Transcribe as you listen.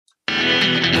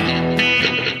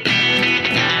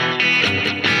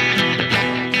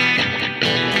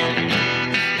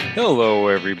Hello,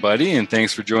 everybody, and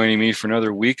thanks for joining me for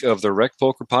another week of the Rec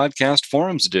Poker Podcast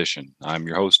Forums Edition. I'm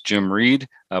your host, Jim Reed,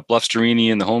 Bluffsterini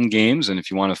in the home games, and if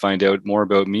you want to find out more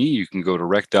about me, you can go to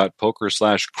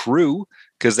rec.poker/crew,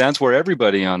 because that's where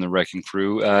everybody on the Wrecking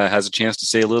Crew has a chance to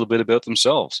say a little bit about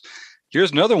themselves.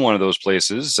 Here's another one of those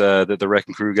places that the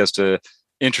Wrecking Crew gets to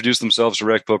introduce themselves to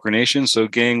Rec Poker Nation. So,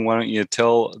 gang, why don't you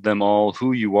tell them all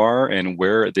who you are and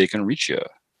where they can reach you?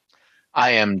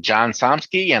 I am John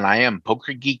Somsky, and I am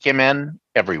Poker Geek MN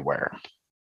everywhere.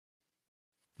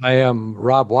 I am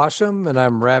Rob Washam, and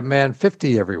I'm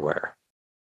Rapman50 everywhere.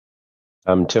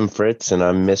 I'm Tim Fritz, and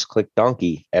I'm Misclick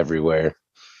Donkey everywhere.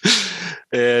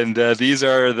 And these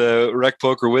are the Rec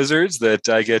Poker Wizards that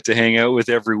I get to hang out with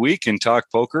every week and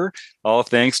talk poker, all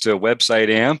thanks to Website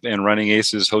Amp and Running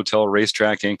Aces Hotel,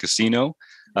 Racetrack, and Casino.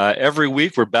 Every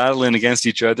week, we're battling against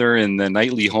each other in the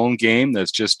nightly home game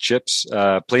that's just chips,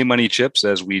 play money chips,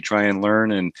 as we try and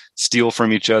learn and steal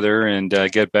from each other and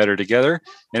get better together.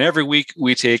 And every week,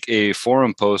 we take a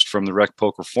forum post from the Rec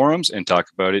Poker forums and talk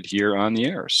about it here on the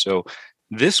air. So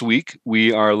this week,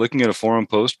 we are looking at a forum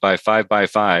post by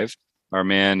 5x5, our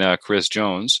man Chris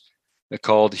Jones,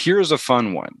 called Here's a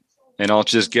Fun One. And I'll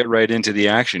just get right into the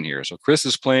action here. So Chris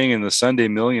is playing in the Sunday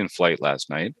Million flight last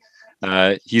night.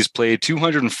 He's played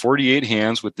 248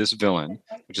 hands with this villain,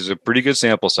 which is a pretty good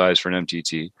sample size for an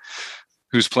MTT,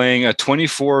 who's playing a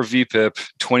 24 VPIP,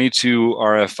 22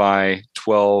 RFI,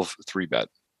 12 3-bet.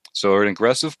 So an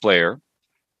aggressive player.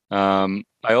 I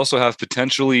also have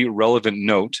potentially relevant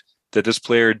note that this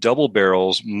player double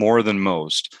barrels more than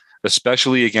most,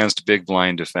 especially against big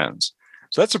blind defense.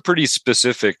 So that's a pretty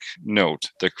specific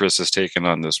note that Chris has taken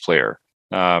on this player.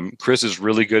 Chris is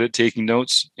really good at taking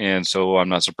notes, and so I'm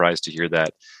not surprised to hear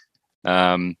that.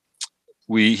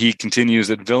 He continues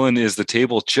that villain is the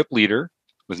table chip leader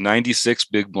with 96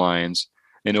 big blinds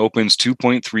and opens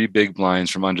 2.3 big blinds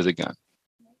from under the gun.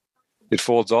 It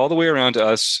folds all the way around to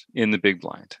us in the big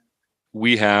blind.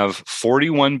 We have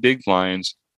 41 big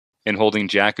blinds and holding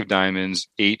Jack of Diamonds,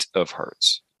 8 of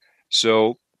Hearts.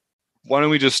 So why don't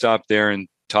we just stop there and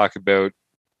talk about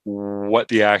what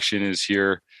the action is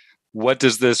here? What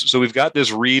does this? So we've got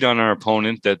this read on our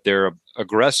opponent that they're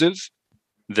aggressive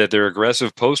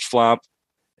post flop,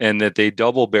 and that they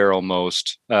double barrel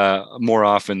more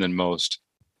often than most.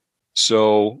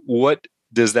 So what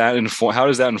does that inform? How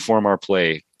does that inform our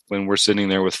play when we're sitting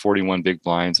there with 41 big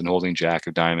blinds and holding Jack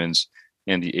of Diamonds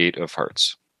and the 8 of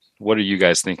Hearts? What are you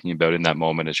guys thinking about in that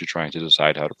moment as you're trying to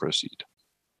decide how to proceed?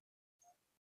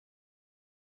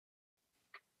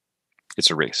 It's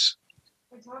a race.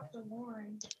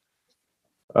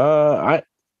 I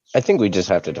think we just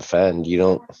have to defend.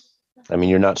 You're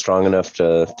not strong enough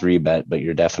to 3-bet, but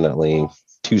you're definitely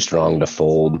too strong to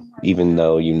fold, even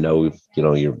though you're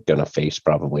going to face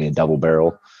probably a double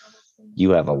barrel. You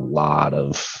have a lot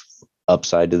of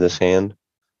upside to this hand.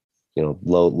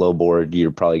 Low board,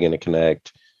 you're probably going to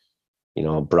connect.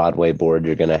 Broadway board,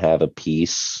 you're going to have a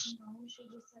piece.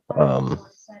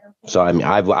 So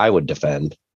I would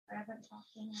defend.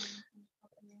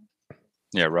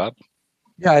 Yeah, Rob?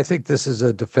 Yeah, I think this is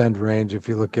a defend range. If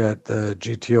you look at the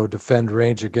GTO defend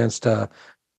range against a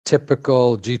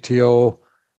typical GTO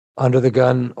under the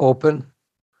gun open,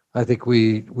 I think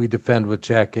we defend with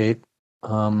Jack 8.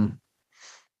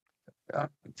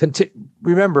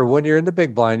 Remember, when you're in the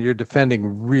big blind, you're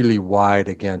defending really wide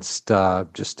against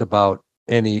just about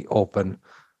any open.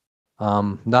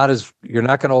 You're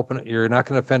not going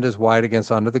to defend as wide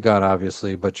against under the gun,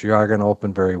 obviously, but you are going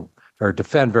to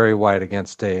defend very wide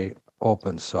against a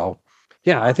open. So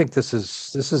yeah, I think this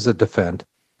is a defend.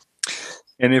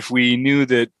 And if we knew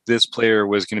that this player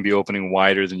was going to be opening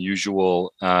wider than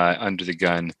usual under the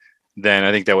gun, then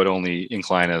I think that would only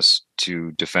incline us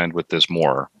to defend with this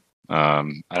more. I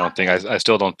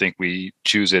still don't think we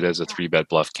choose it as a 3-bet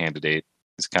bluff candidate.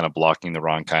 It's kind of blocking the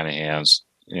wrong kind of hands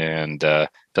and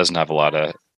doesn't have a lot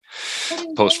of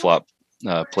post flop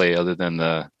play other than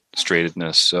the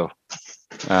straightedness. So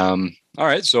all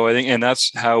right, so I think, and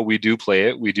that's how we do play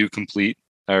it. We do complete,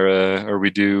 or we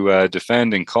do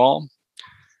defend and call.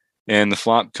 And the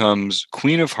flop comes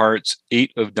Queen of Hearts,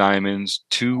 8 of Diamonds,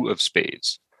 2 of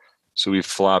Spades. So we've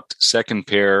flopped second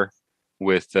pair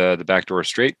with the backdoor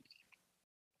straight.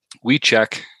 We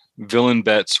check. Villain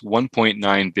bets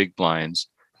 1.9 big blinds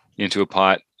into a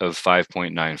pot of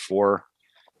 5.94,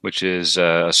 which is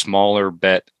a smaller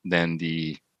bet than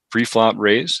the pre-flop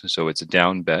raise. So it's a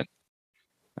down bet.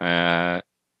 Now,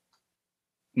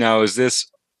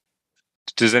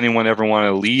 does anyone ever want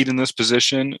to lead in this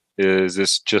position? Is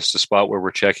this just a spot where we're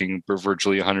checking for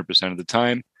virtually 100% of the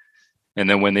time? And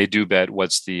then when they do bet,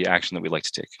 what's the action that we like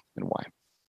to take and why?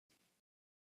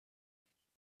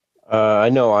 I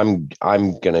know I'm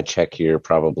gonna check here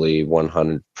probably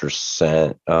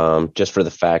 100%. Just for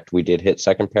the fact we did hit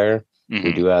second pair. We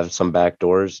Mhm. do have some back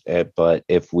doors, but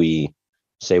if we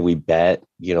say we bet,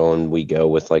 and we go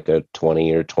with like a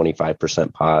 20 or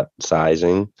 25% pot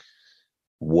sizing,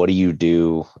 what do you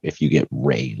do if you get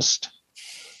raised?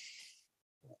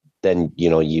 Then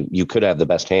you could have the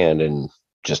best hand and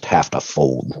just have to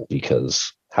fold,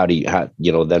 because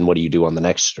then what do you do on the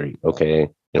next street? Okay,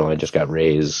 I just got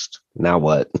raised. Now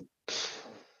what?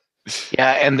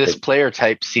 Yeah, and this player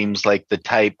type seems like the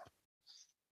type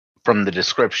from the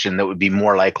description that would be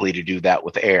more likely to do that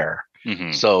with air.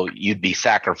 Mhm. So you'd be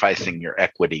sacrificing your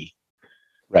equity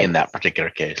Right. in that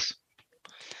particular case.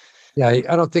 Yeah, I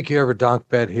don't think you ever donk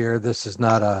bet here. This is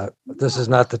not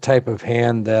the type of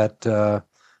hand that the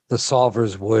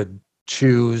solvers would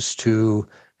choose to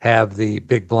have the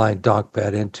big blind donk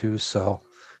bet into. So,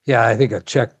 yeah, I think a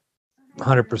check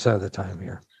 100% of the time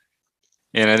here.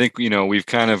 And I think, we've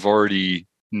kind of already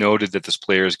noted that this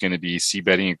player is going to be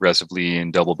c-betting aggressively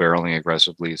and double barreling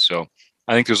aggressively. So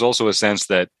I think there's also a sense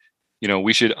that,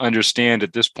 we should understand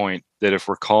at this point that if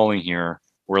we're calling here,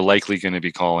 we're likely going to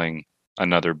be calling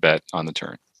another bet on the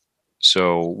turn.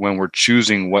 So when we're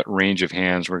choosing what range of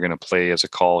hands we're going to play as a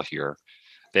call here,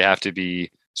 they have to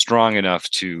be strong enough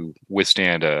to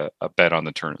withstand a bet on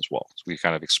the turn as well. So we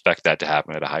kind of expect that to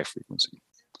happen at a high frequency.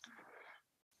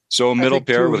 So a middle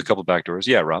pair with a couple backdoors.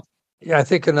 Yeah, Rob. Yeah, I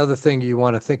think another thing you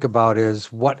want to think about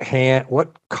is what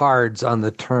cards on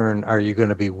the turn are you going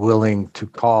to be willing to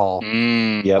call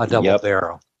a double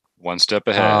barrel? One step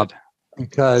ahead.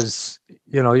 Because it's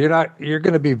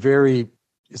going to be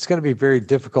very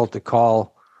difficult to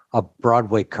call a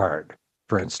Broadway card,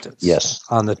 for instance. Yes.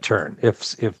 On the turn.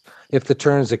 If the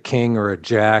turn is a king or a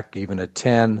jack, even a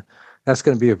 10, that's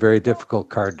going to be a very difficult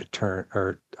card to turn,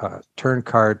 or turn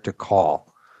card to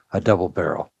call a double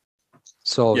barrel.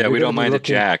 So yeah, we don't mind a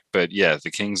jack, but yeah, the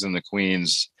kings and the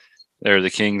queens, they're the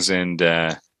kings and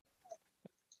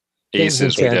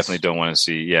aces we definitely don't want to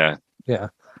see. Yeah. Yeah.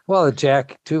 Well, a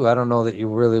jack too. I don't know that you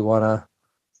really want to.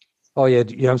 Oh yeah,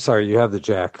 I'm sorry. You have the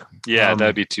jack. Yeah,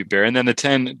 that'd be too bare. And then the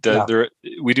 10,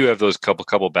 we do have those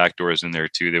couple backdoors in there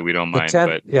too that we don't mind. 10,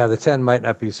 but the 10 might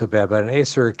not be so bad, but an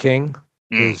ace or a king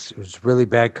is really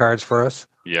bad cards for us.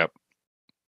 Yep.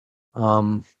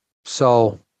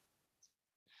 So.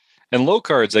 And low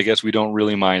cards, I guess we don't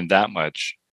really mind that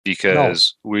much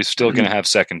because we're still going to have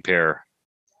second pair,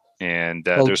 and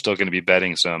they're still going to be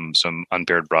betting some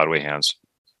unpaired Broadway hands.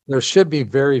 There should be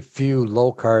very few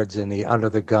low cards in the under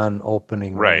the gun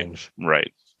opening range.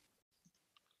 Right.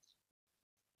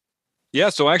 Yeah.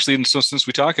 So actually, since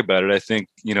we talk about it, I think,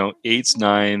 eights,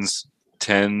 nines,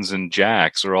 tens, and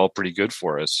jacks are all pretty good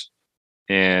for us.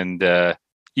 And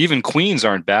even queens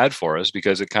aren't bad for us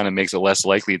because it kind of makes it less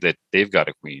likely that they've got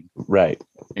a queen. Right.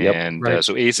 Yep. And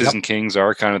so aces and kings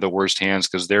are kind of the worst hands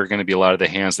because they're going to be a lot of the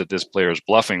hands that this player is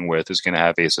bluffing with is going to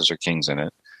have aces or kings in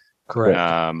it.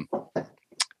 Correct.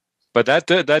 But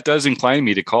that does incline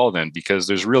me to call then, because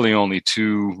there's really only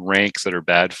two ranks that are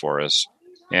bad for us,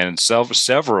 and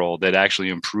several that actually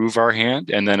improve our hand,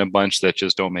 and then a bunch that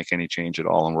just don't make any change at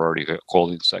all, and we're already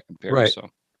holding the second pair. Right. So.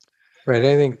 Right.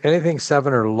 Anything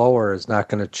 7 or lower is not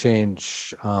going to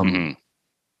change the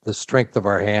strength of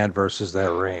our hand versus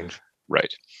that range.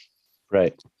 Right.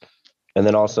 Right. And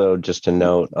then also just to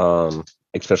note,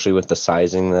 especially with the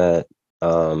sizing that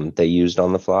they used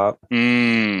on the flop,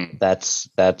 that's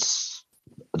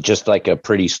just like a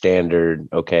pretty standard.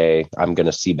 Okay, I'm going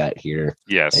to c-bet here.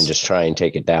 Yes. And just try and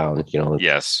take it down.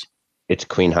 Yes. It's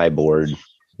queen high board.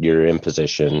 You're in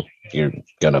position. You're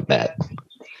going to bet.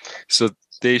 So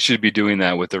they should be doing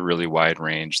that with a really wide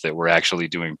range that we're actually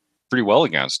doing pretty well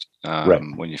against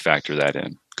when you factor that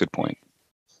in. Good point.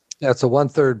 Yeah, it's a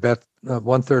 1/3 bet,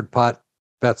 1/3 pot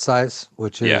bet size,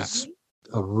 which is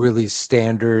a really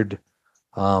standard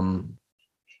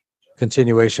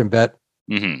continuation bet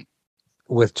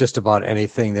with just about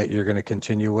anything that you're going to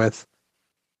continue with.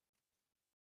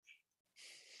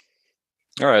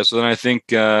 All right, so then I think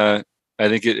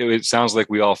it sounds like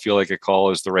we all feel like a call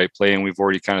is the right play, and we've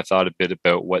already kind of thought a bit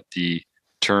about what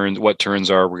turns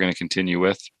are we're going to continue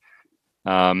with.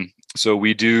 So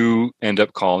we do end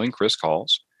up calling. Chris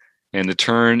calls, and the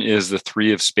turn is the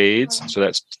 3 of spades.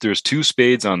 So there's 2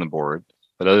 spades on the board,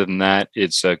 but other than that,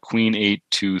 it's a queen 8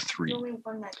 2 3.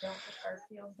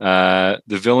 The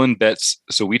villain bets,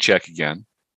 so we check again.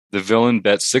 The villain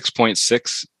bets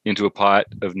 6.6 into a pot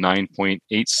of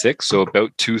 9.86, so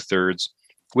about 2/3,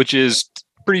 which is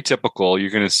pretty typical. You're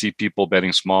going to see people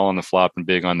betting small on the flop and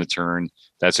big on the turn.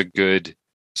 That's a good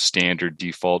standard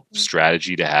default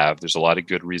strategy to have. There's a lot of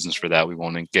good reasons for that. We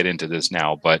won't get into this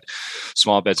now, but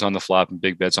small bets on the flop and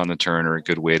big bets on the turn are a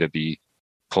good way to be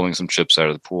pulling some chips out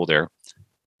of the pool there.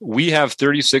 We have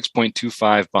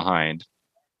 36.25 behind,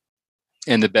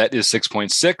 and the bet is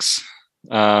 6.6.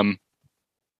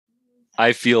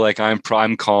 I feel like I'm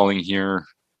calling here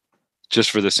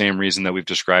just for the same reason that we've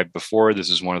described before. This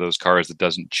is one of those cards that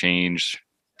doesn't change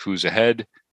who's ahead,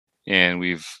 and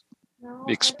we've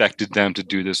expected them to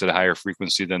do this at a higher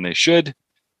frequency than they should.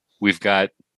 We've got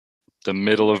the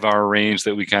middle of our range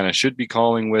that we kind of should be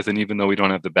calling with, and even though we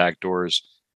don't have the back doors,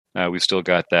 we've still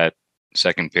got that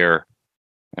second pair.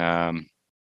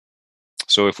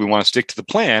 So if we want to stick to the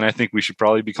plan, I think we should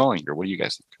probably be calling here. What do you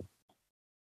guys think?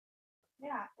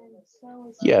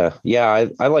 Yeah.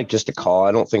 I like just a call.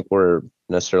 I don't think we're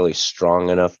necessarily strong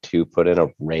enough to put in a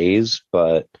raise,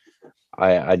 but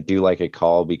I do like a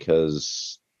call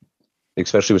because,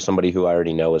 especially with somebody who I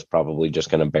already know is probably just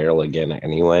going to barrel again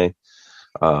anyway,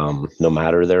 no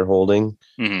matter their holding.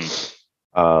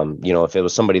 Mm-hmm. If it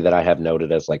was somebody that I have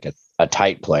noted as like a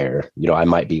tight player, I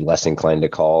might be less inclined to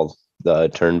call the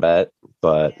turn bet,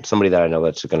 but somebody that I know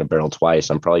that's going to barrel twice,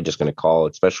 I'm probably just going to call,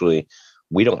 especially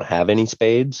we don't have any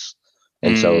spades.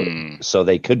 And so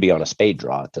they could be on a spade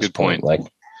draw at this point. Like,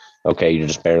 okay, you're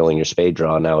just barreling your spade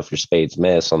draw. Now, if your spades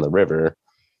miss on the river,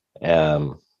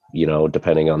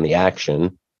 depending on the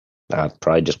action, I'd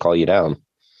probably just call you down.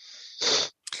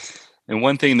 And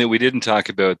one thing that we didn't talk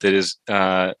about that is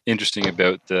interesting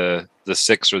about the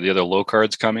six or the other low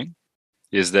cards coming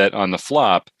is that on the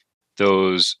flop,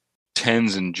 those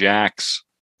tens and jacks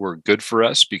were good for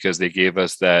us because they gave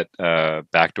us that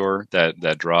backdoor,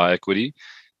 that draw equity.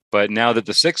 But now that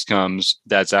the six comes,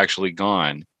 that's actually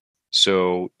gone.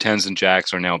 So tens and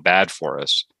jacks are now bad for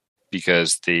us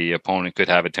because the opponent could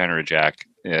have a 10 or a jack.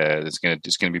 It's going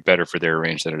to be better for their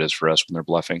range than it is for us when they're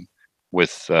bluffing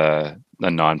with the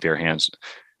non-pair hands.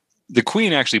 The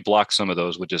queen actually blocks some of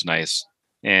those, which is nice.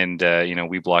 And,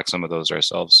 we block some of those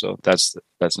ourselves. So that's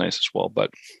nice as well.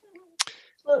 But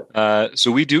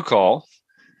so we do call,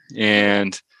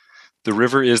 and the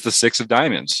river is the six of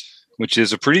diamonds, which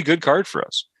is a pretty good card for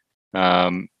us.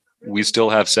 We still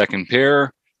have second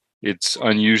pair. It's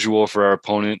unusual for our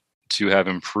opponent to have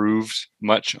improved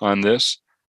much on this.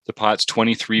 The pot's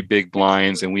 23 big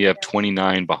blinds, and we have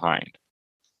 29 behind.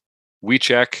 We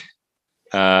check.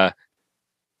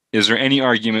 Is there any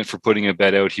argument for putting a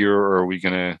bet out here, or are we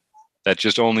going to... That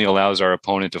just only allows our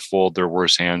opponent to fold their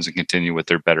worst hands and continue with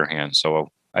their better hands. So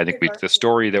I think the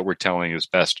story that we're telling is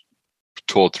best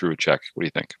told through a check. What do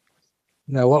you think?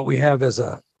 Now, what we have is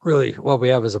a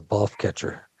bluff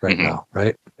catcher right now,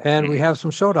 right? And we have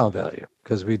some showdown value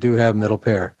because we do have middle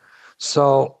pair,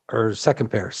 or second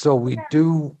pair. So we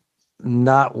do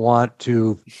not want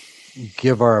to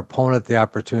give our opponent the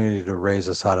opportunity to raise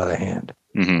us out of the hand.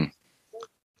 Mm-hmm.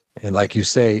 And like you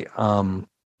say,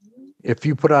 if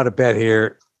you put out a bet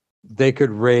here, they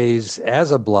could raise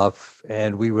as a bluff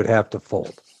and we would have to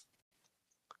fold.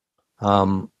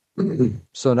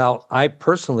 So now I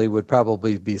personally would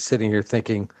probably be sitting here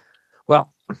thinking,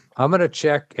 well, I'm going to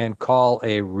check and call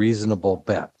a reasonable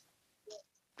bet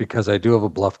because I do have a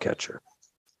bluff catcher.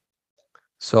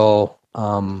 So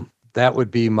that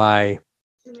would be my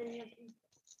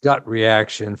gut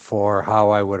reaction for how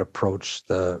I would approach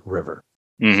the river.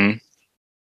 Mm-hmm.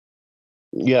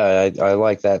 Yeah, I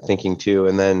like that thinking too.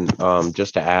 And then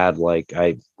just to add, like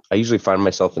I usually find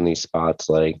myself in these spots,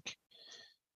 like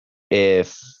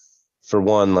if for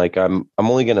one, like I'm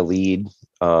only going to lead,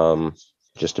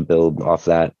 just to build off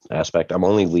that aspect. I'm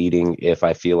only leading if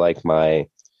I feel like my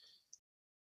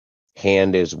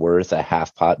hand is worth a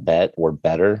half pot bet or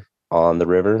better on the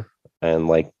river. And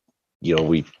like,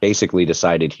 we basically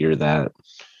decided here that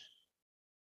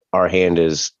our hand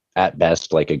is at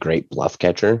best like a great bluff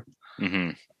catcher.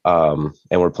 Mm-hmm.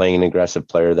 And we're playing an aggressive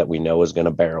player that we know is going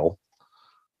to barrel.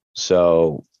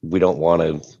 So we don't want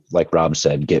to, like Rob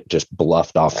said, get just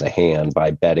bluffed off the hand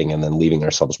by betting and then leaving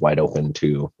ourselves wide open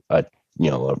to a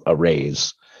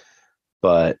raise.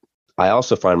 But I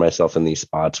also find myself in these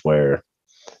spots where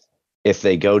if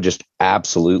they go just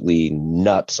absolutely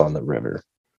nuts on the river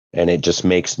and it just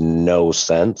makes no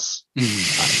sense,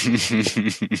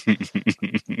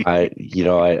 I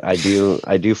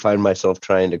do find myself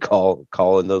trying to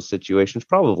call in those situations,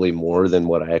 probably more than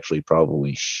what I actually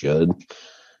probably should.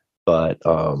 But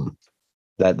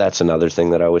that's another thing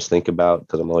that I always think about,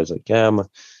 because I'm always like,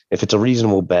 if it's a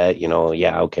reasonable bet,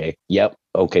 okay, yep,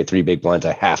 okay, 3 big blinds,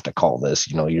 I have to call this.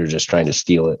 You're just trying to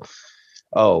steal it.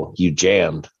 Oh, you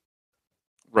jammed.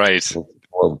 Right.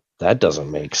 Well, that doesn't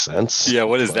make sense. Yeah,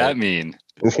 what does that mean?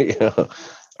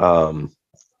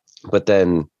 But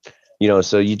then,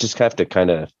 so you just have to kind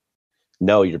of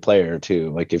know your player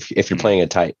too. Like if you're playing a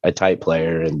tight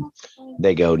player and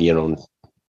they go,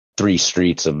 3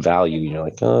 streets of value, you're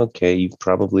like, oh, okay, you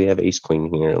probably have ace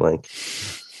queen here. Like,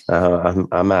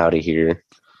 I'm out of here.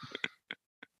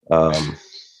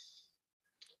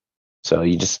 So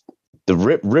you just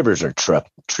the rivers are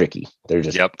tricky. They're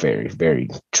just very, very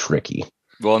tricky.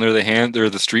 Well, and they're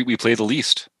the street we play the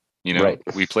least. Right.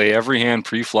 We play every hand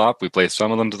pre-flop. We play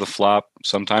some of them to the flop.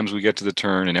 Sometimes we get to the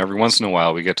turn, and every once in a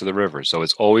while we get to the river. So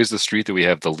it's always the street that we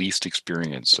have the least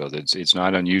experience. So it's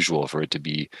not unusual for it to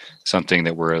be something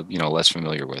that we're less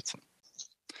familiar with.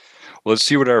 Well, let's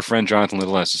see what our friend Jonathan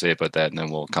Little has to say about that, and then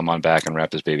we'll come on back and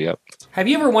wrap this baby up. Have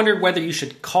you ever wondered whether you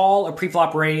should call a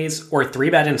pre-flop raise or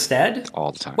 3-bet instead?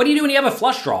 All the time. What do you do when you have a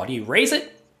flush draw? Do you raise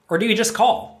it, or do you just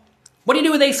call? What do you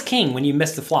do with ace-king when you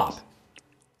miss the flop?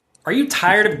 Are you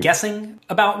tired of guessing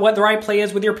about what the right play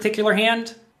is with your particular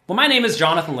hand? Well, my name is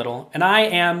Jonathan Little, and I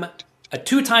am a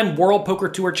 2-time World Poker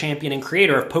Tour champion and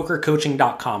creator of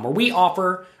PokerCoaching.com, where we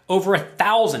offer over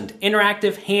 1,000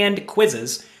 interactive hand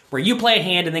quizzes where you play a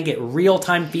hand and then get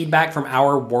real-time feedback from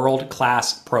our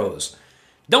world-class pros.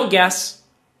 Don't guess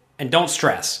and don't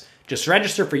stress. Just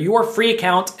register for your free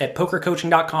account at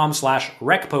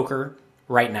PokerCoaching.com/recpoker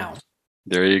right now.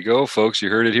 There you go, folks.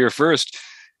 You heard it here first.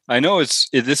 I know this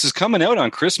is coming out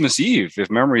on Christmas Eve,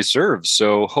 if memory serves.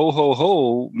 So ho, ho,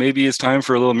 ho, maybe it's time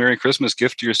for a little Merry Christmas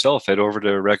gift to yourself. Head over to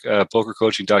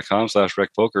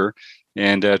PokerCoaching.com/recpoker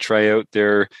and try out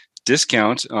their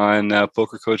discount on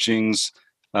Poker Coaching's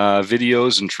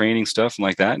videos and training stuff and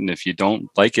like that. And if you don't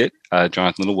like it,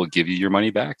 Jonathan Little will give you your money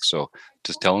back. So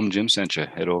just tell him Jim sent you.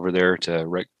 Head over there to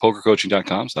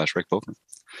PokerCoaching.com/recpoker.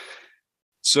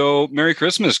 So Merry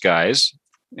Christmas, guys.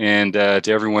 And to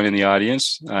everyone in the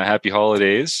audience, happy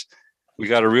holidays. We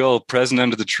got a real present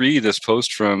under the tree, this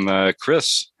post from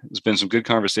Chris. There's been some good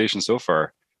conversation so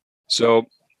far. So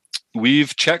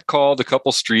we've check called a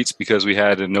couple streets because we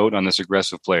had a note on this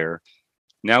aggressive player.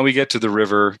 Now we get to the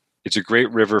river. It's a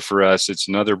great river for us. It's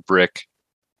another brick.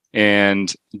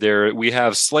 And there we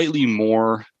have slightly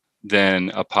more than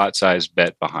a pot-sized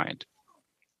bet behind.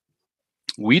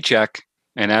 We check,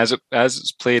 and as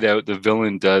it's played out, the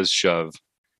villain does shove.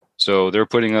 So they're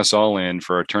putting us all in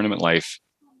for our tournament life.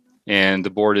 And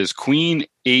the board is Queen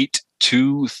 8,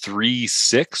 2, 3,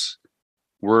 6.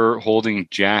 We're holding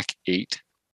Jack 8.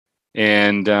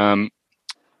 And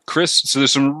Chris, so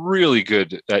there's some really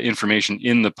good information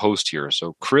in the post here.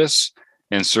 So Chris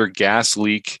and Sir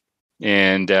Gasleak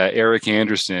and Eric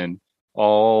Anderson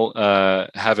all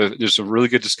there's a really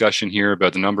good discussion here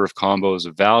about the number of combos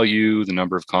of value, the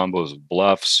number of combos of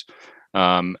bluffs,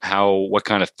 what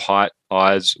kind of pot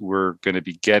odds we're going to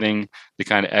be getting, the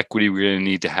kind of equity we're going to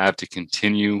need to have to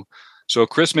continue. So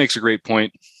Chris makes a great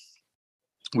point.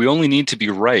 We only need to be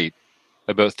right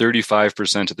about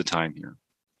 35% of the time here.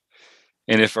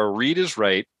 And if our read is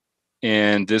right,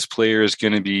 and this player is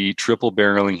going to be triple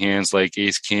barreling hands like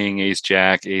ace king, ace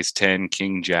jack, ace 10,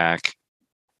 king jack,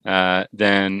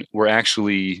 then we're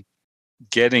actually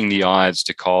getting the odds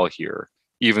to call here,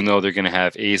 even though they're going to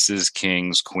have aces,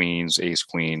 kings, queens, ace,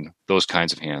 queen, those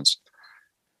kinds of hands.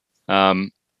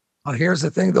 Here's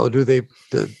the thing, though: does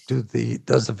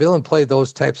the villain play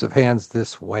those types of hands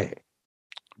this way?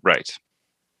 Right.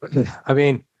 I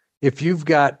mean, if you've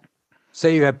got,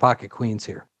 say, you had pocket queens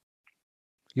here,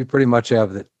 you pretty much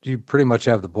have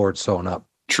the board sewn up.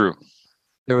 True.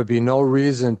 There would be no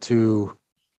reason to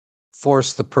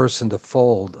force the person to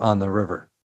fold on the river.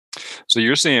 So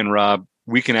you're saying, Rob,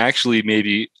 we can actually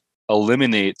maybe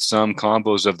eliminate some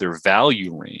combos of their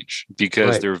value range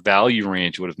because their value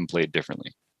range would have been played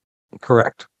differently.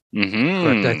 Correct. Mm-hmm.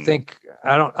 Correct. I think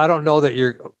I don't know that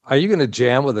are you going to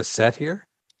jam with a set here?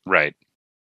 Right.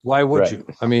 Why would you?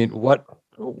 I mean, what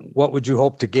would you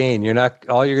hope to gain?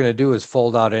 All you're going to do is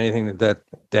fold out anything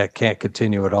that can't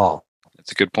continue at all.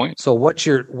 That's a good point. So what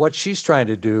she's trying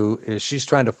to do is she's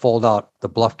trying to fold out the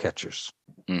bluff catchers.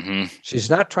 Mm-hmm. She's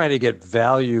not trying to get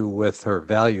value with her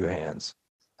value hands.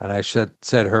 And I said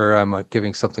her, I'm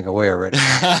giving something away already.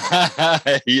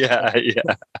 Yeah.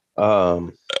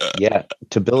 Yeah.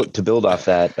 To build off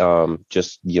that,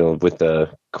 just with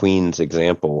the Queen's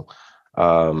example,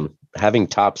 having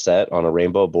top set on a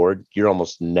rainbow board, you're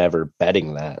almost never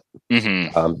betting that.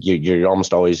 Mm-hmm. You're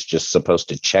almost always just supposed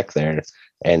to check there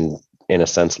and, in a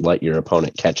sense, let your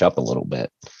opponent catch up a little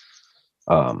bit.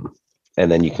 And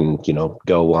then you can,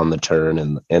 go on the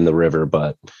turn and the river.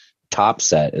 But top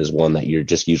set is one that you're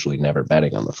just usually never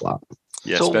betting on the flop.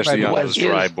 Yeah, so, especially on those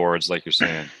dry boards, like you're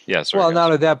saying. Yeah. Sorry, well, not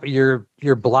only that, but you're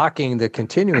blocking the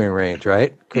continuing range,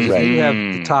 right? Because if you have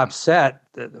the top set,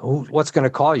 what's going to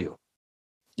call you?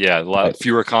 Yeah, a lot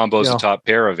fewer combos of top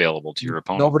pair available to your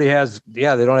opponent. Nobody has, they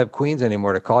don't have queens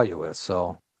anymore to call you with.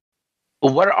 So,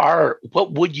 well,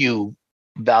 what would you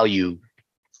value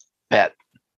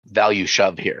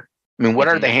shove here? I mean, what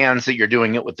are the hands that you're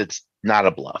doing it with that's not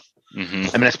a bluff? Mm-hmm.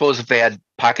 I mean, I suppose if they had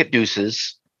pocket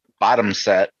deuces, bottom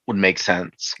set would make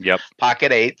sense. Yep.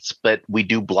 Pocket eights, but we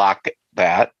do block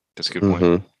that. That's a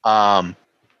good point.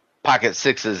 Pocket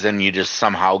sixes, and you just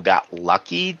somehow got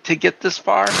lucky to get this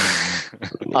far.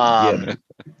 Maybe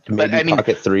but I mean,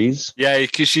 pocket threes. Yeah,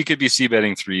 because she could be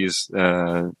c-betting threes.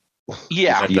 Yeah.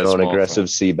 If you don't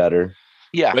aggressive c better.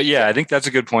 Yeah. But yeah, I think that's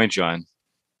a good point, John.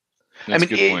 That's a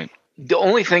good point. The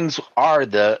only things are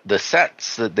the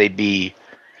sets that they'd be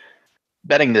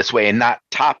betting this way and not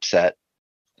top set,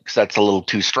 because that's a little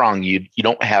too strong. You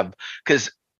don't have,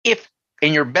 because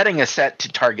you're betting a set to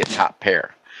target top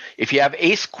pair. If you have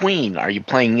ace queen, are you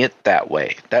playing it that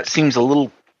way? That seems a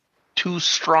little too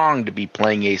strong to be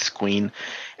playing ace queen,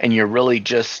 and you're really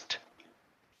just,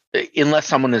 unless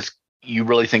someone you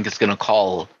really think is going to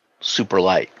call super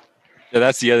light. Yeah,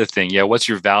 that's the other thing. Yeah, what's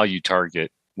your value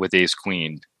target with ace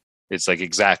queen? It's like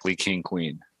exactly king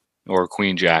queen or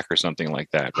queen jack or something like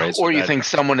that, right? Or you think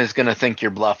someone is going to think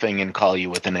you're bluffing and call you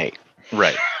with an 8.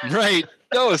 Right. Right.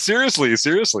 No, seriously.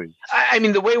 I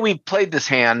mean, the way we played this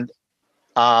hand,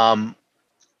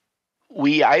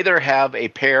 we either have a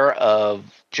pair of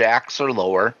jacks or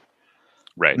lower.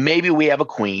 Right. Maybe we have a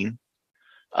queen,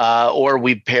 or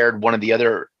we paired one of the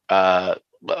other, an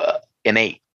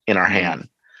 8 in our hand.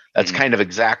 That's kind of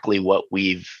exactly what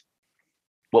we're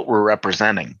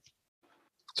representing.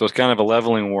 So it's kind of a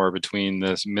leveling war between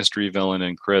this mystery villain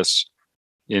and Chris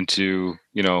into,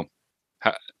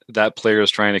 that player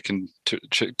is trying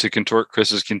to contort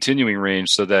Chris's continuing range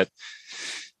so that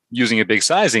using a big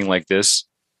sizing like this,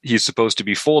 he's supposed to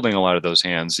be folding a lot of those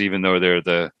hands, even though they're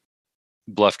the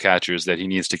bluff catchers that he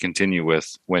needs to continue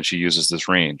with when she uses this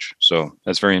range. So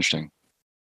that's very interesting.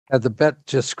 The bet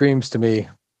just screams to me,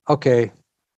 okay,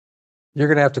 you're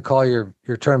going to have to call your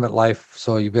tournament life,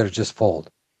 so you better just fold.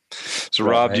 So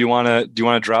Rob, right? do you want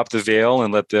to drop the veil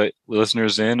and let the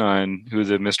listeners in on who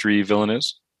the mystery villain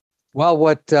is? Well,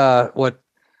 what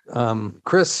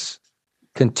Chris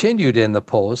continued in the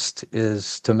post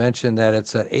is to mention that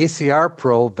it's an ACR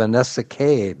pro, Vanessa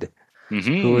Cade,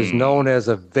 who is known as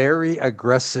a very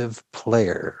aggressive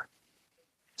player.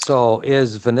 So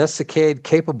is Vanessa Cade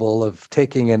capable of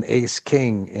taking an ace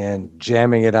king and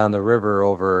jamming it on the river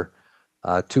over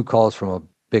 2 calls from a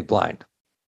big blind?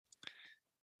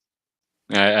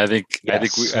 I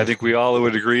think we all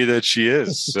would agree that she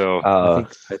is. So I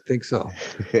think so.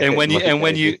 And when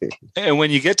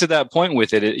you get to that point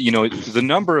with it, the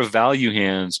number of value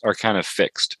hands are kind of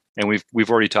fixed, and we've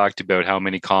already talked about how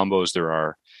many combos there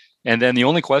are, and then the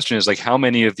only question is like how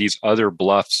many of these other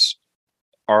bluffs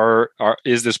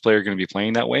is this player going to be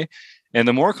playing that way? And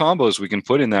the more combos we can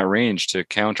put in that range to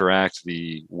counteract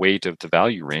the weight of the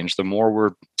value range, the more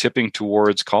we're tipping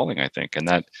towards calling, I think, and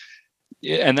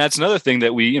that's another thing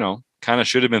that we, kind of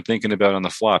should have been thinking about on the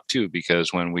flop too,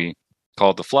 because when we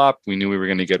called the flop, we knew we were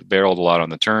going to get barreled a lot on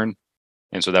the turn.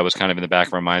 And so that was kind of in the back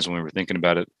of our minds when we were thinking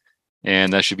about it.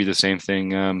 And that should be the same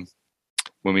thing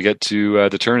when we get to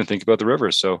the turn and think about the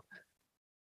river. So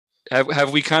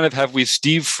have we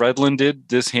Steve Fredlanded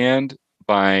this hand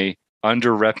by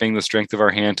under repping the strength of our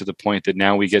hand to the point that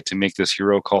now we get to make this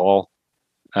hero call?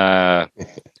 That's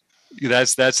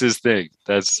his thing.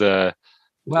 That's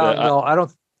no, I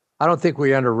don't think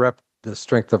we under-rep the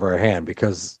strength of our hand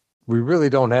because we really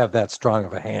don't have that strong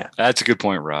of a hand. That's a good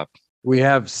point, Rob. We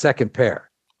have second pair.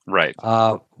 Right.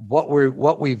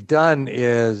 What we've done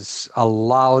is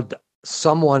allowed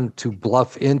someone to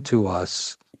bluff into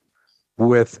us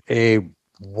with a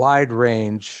wide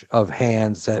range of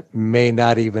hands that may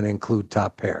not even include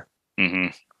top pair,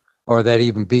 or that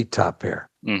even beat top pair.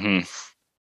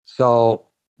 So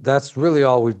that's really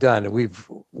all we've done.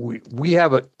 We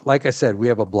have like I said, we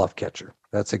have a bluff catcher.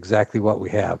 That's exactly what we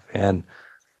have. And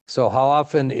so how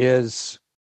often is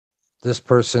this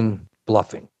person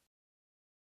bluffing?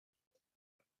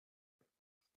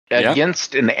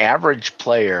 Against an average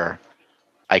player,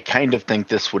 I kind of think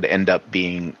this would end up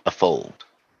being a fold.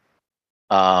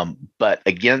 But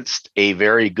against a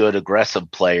very good aggressive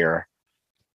player,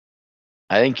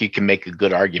 I think you can make a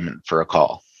good argument for a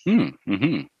call.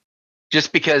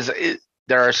 Just because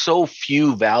there are so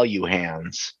few value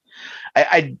hands.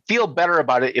 I'd feel better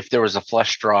about it if there was a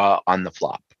flush draw on the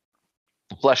flop.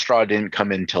 The flush draw didn't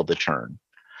come in till the turn.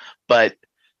 But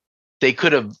they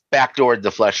could have backdoored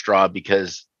the flush draw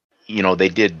because, they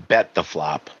did bet the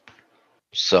flop.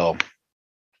 So.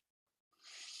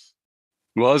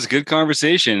 Well, it's a good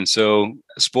conversation. So,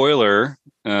 spoiler,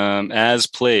 as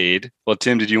played. Well,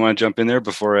 Tim, did you want to jump in there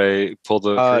before I pull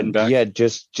the curtain back? Yeah,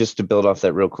 just to build off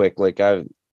that real quick, like I've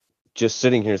just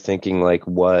sitting here thinking like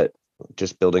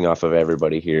just building off of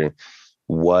everybody here,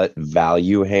 what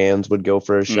value hands would go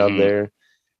for a shove there,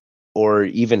 or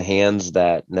even hands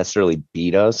that necessarily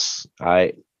beat us.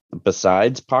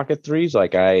 Besides pocket threes,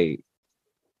 like I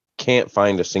can't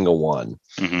find a single one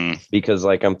because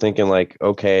like I'm thinking like,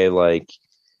 okay, like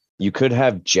you could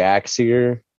have jacks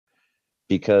here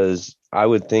because I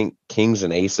would think kings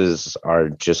and aces are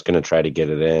just going to try to get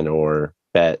it in or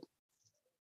bet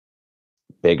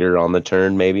bigger on the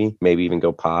turn, maybe even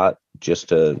go pot just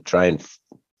to try and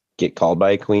get called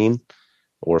by a queen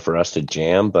or for us to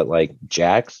jam. But like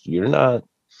jacks, you're not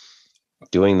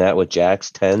doing that with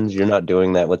jacks. Tens, you're not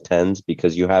doing that with tens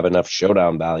because you have enough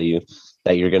showdown value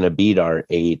that you're going to beat our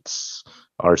eights,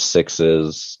 our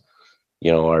sixes,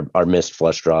 our missed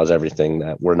flush draws, everything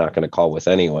that we're not going to call with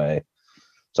anyway.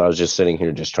 So I was just sitting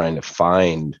here just trying to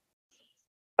find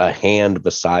a hand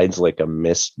besides like a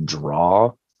missed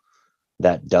draw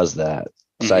that does that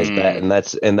size bet.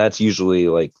 And that's usually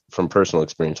like from personal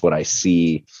experience what I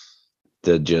see,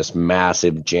 the just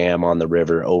massive jam on the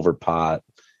river over pot.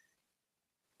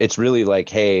 It's really like,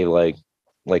 hey, like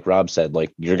Rob said,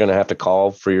 like you're going to have to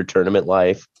call for your tournament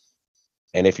life.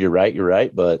 And if you're right, you're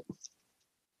right. But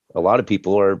a lot of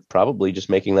people are probably just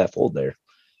making that fold there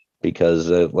because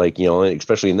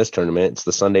especially in this tournament, it's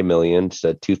the Sunday Million. It's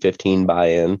a 215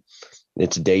 buy-in.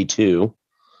 It's day 2.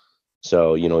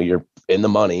 So, you're in the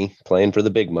money playing for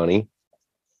the big money.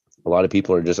 A lot of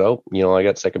people are just, I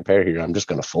got second pair here. I'm just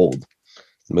going to fold,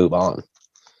 move on.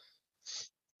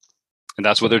 And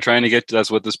that's what they're trying to get.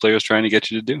 That's what this player is trying to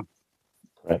get you to do.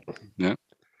 Right. Yeah.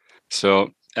 So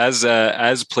as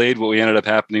played, what we ended up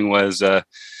happening was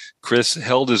Chris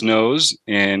held his nose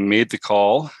and made the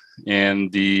call,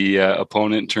 and the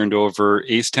opponent turned over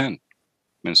ace 10.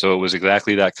 And so it was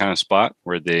exactly that kind of spot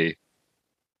where they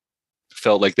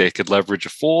felt like they could leverage a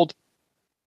fold.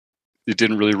 It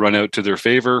didn't really run out to their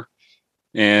favor.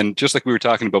 And just like we were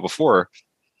talking about before,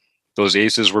 those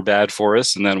aces were bad for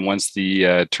us. And then once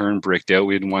the turn bricked out,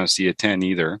 we didn't want to see a 10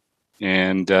 either.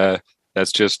 And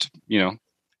that's just,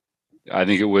 I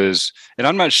think it was, and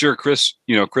I'm not sure Chris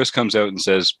comes out and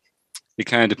says, it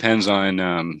kind of depends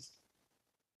on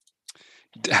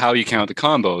how you count the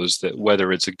combos, that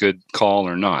whether it's a good call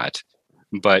or not.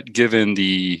 But given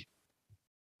the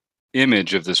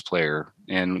image of this player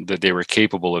and that they were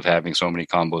capable of having so many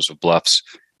combos of bluffs,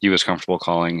 he was comfortable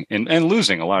calling and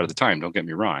losing a lot of the time. Don't get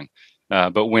me wrong,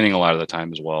 but winning a lot of the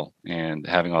time as well. And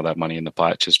having all that money in the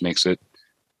pot just makes it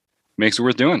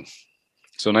worth doing.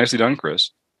 So nicely done,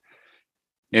 Chris.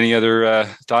 Any other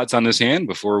thoughts on this hand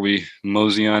before we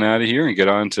mosey on out of here and get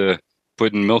on to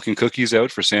putting milk and cookies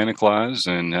out for Santa Claus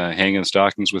and hanging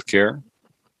stockings with care?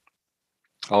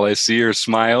 All I see are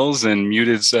smiles and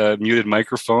muted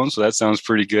microphones, so that sounds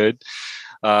pretty good.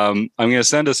 I'm going to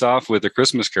send us off with a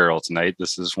Christmas Carol tonight.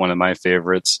 This is one of my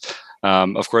favorites.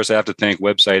 Of course, I have to thank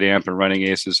Website Amp and Running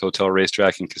Aces Hotel,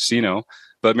 Racetrack, and Casino.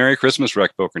 But Merry Christmas,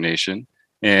 Rec Poker Nation.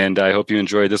 And I hope you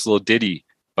enjoy this little ditty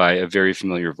by a very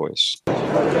familiar voice.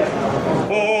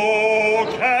 Oh,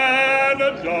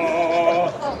 Canada,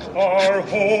 our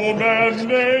home and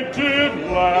native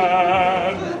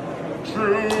land,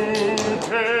 true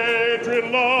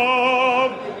patriot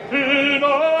love in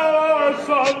our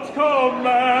son's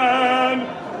command.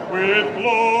 With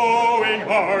glowing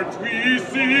hearts we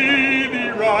see thee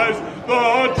rise,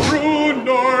 the true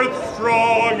north,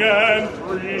 strong and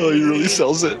free. Oh, he really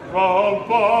sells it. From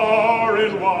far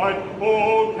and wide,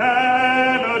 oh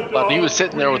Canada. But he was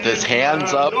sitting there with his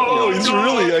hands up. Oh, he's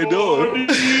really, I know.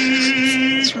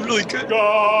 It's really good.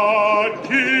 God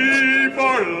keep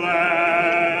our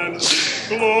land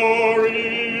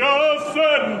glorious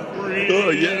and free. Oh,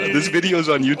 yeah. This video's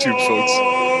on YouTube, folks.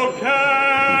 Oh,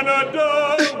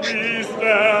 Canada, we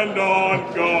stand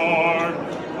on guard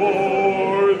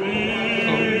for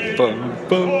thee. Bum,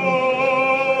 bum.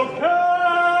 Oh,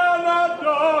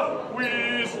 Canada,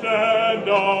 we stand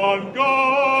on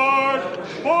guard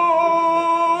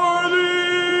for thee.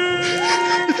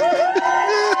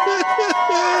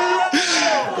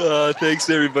 Thanks,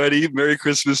 everybody. Merry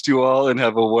Christmas to you all, and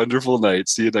have a wonderful night.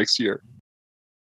 See you next year.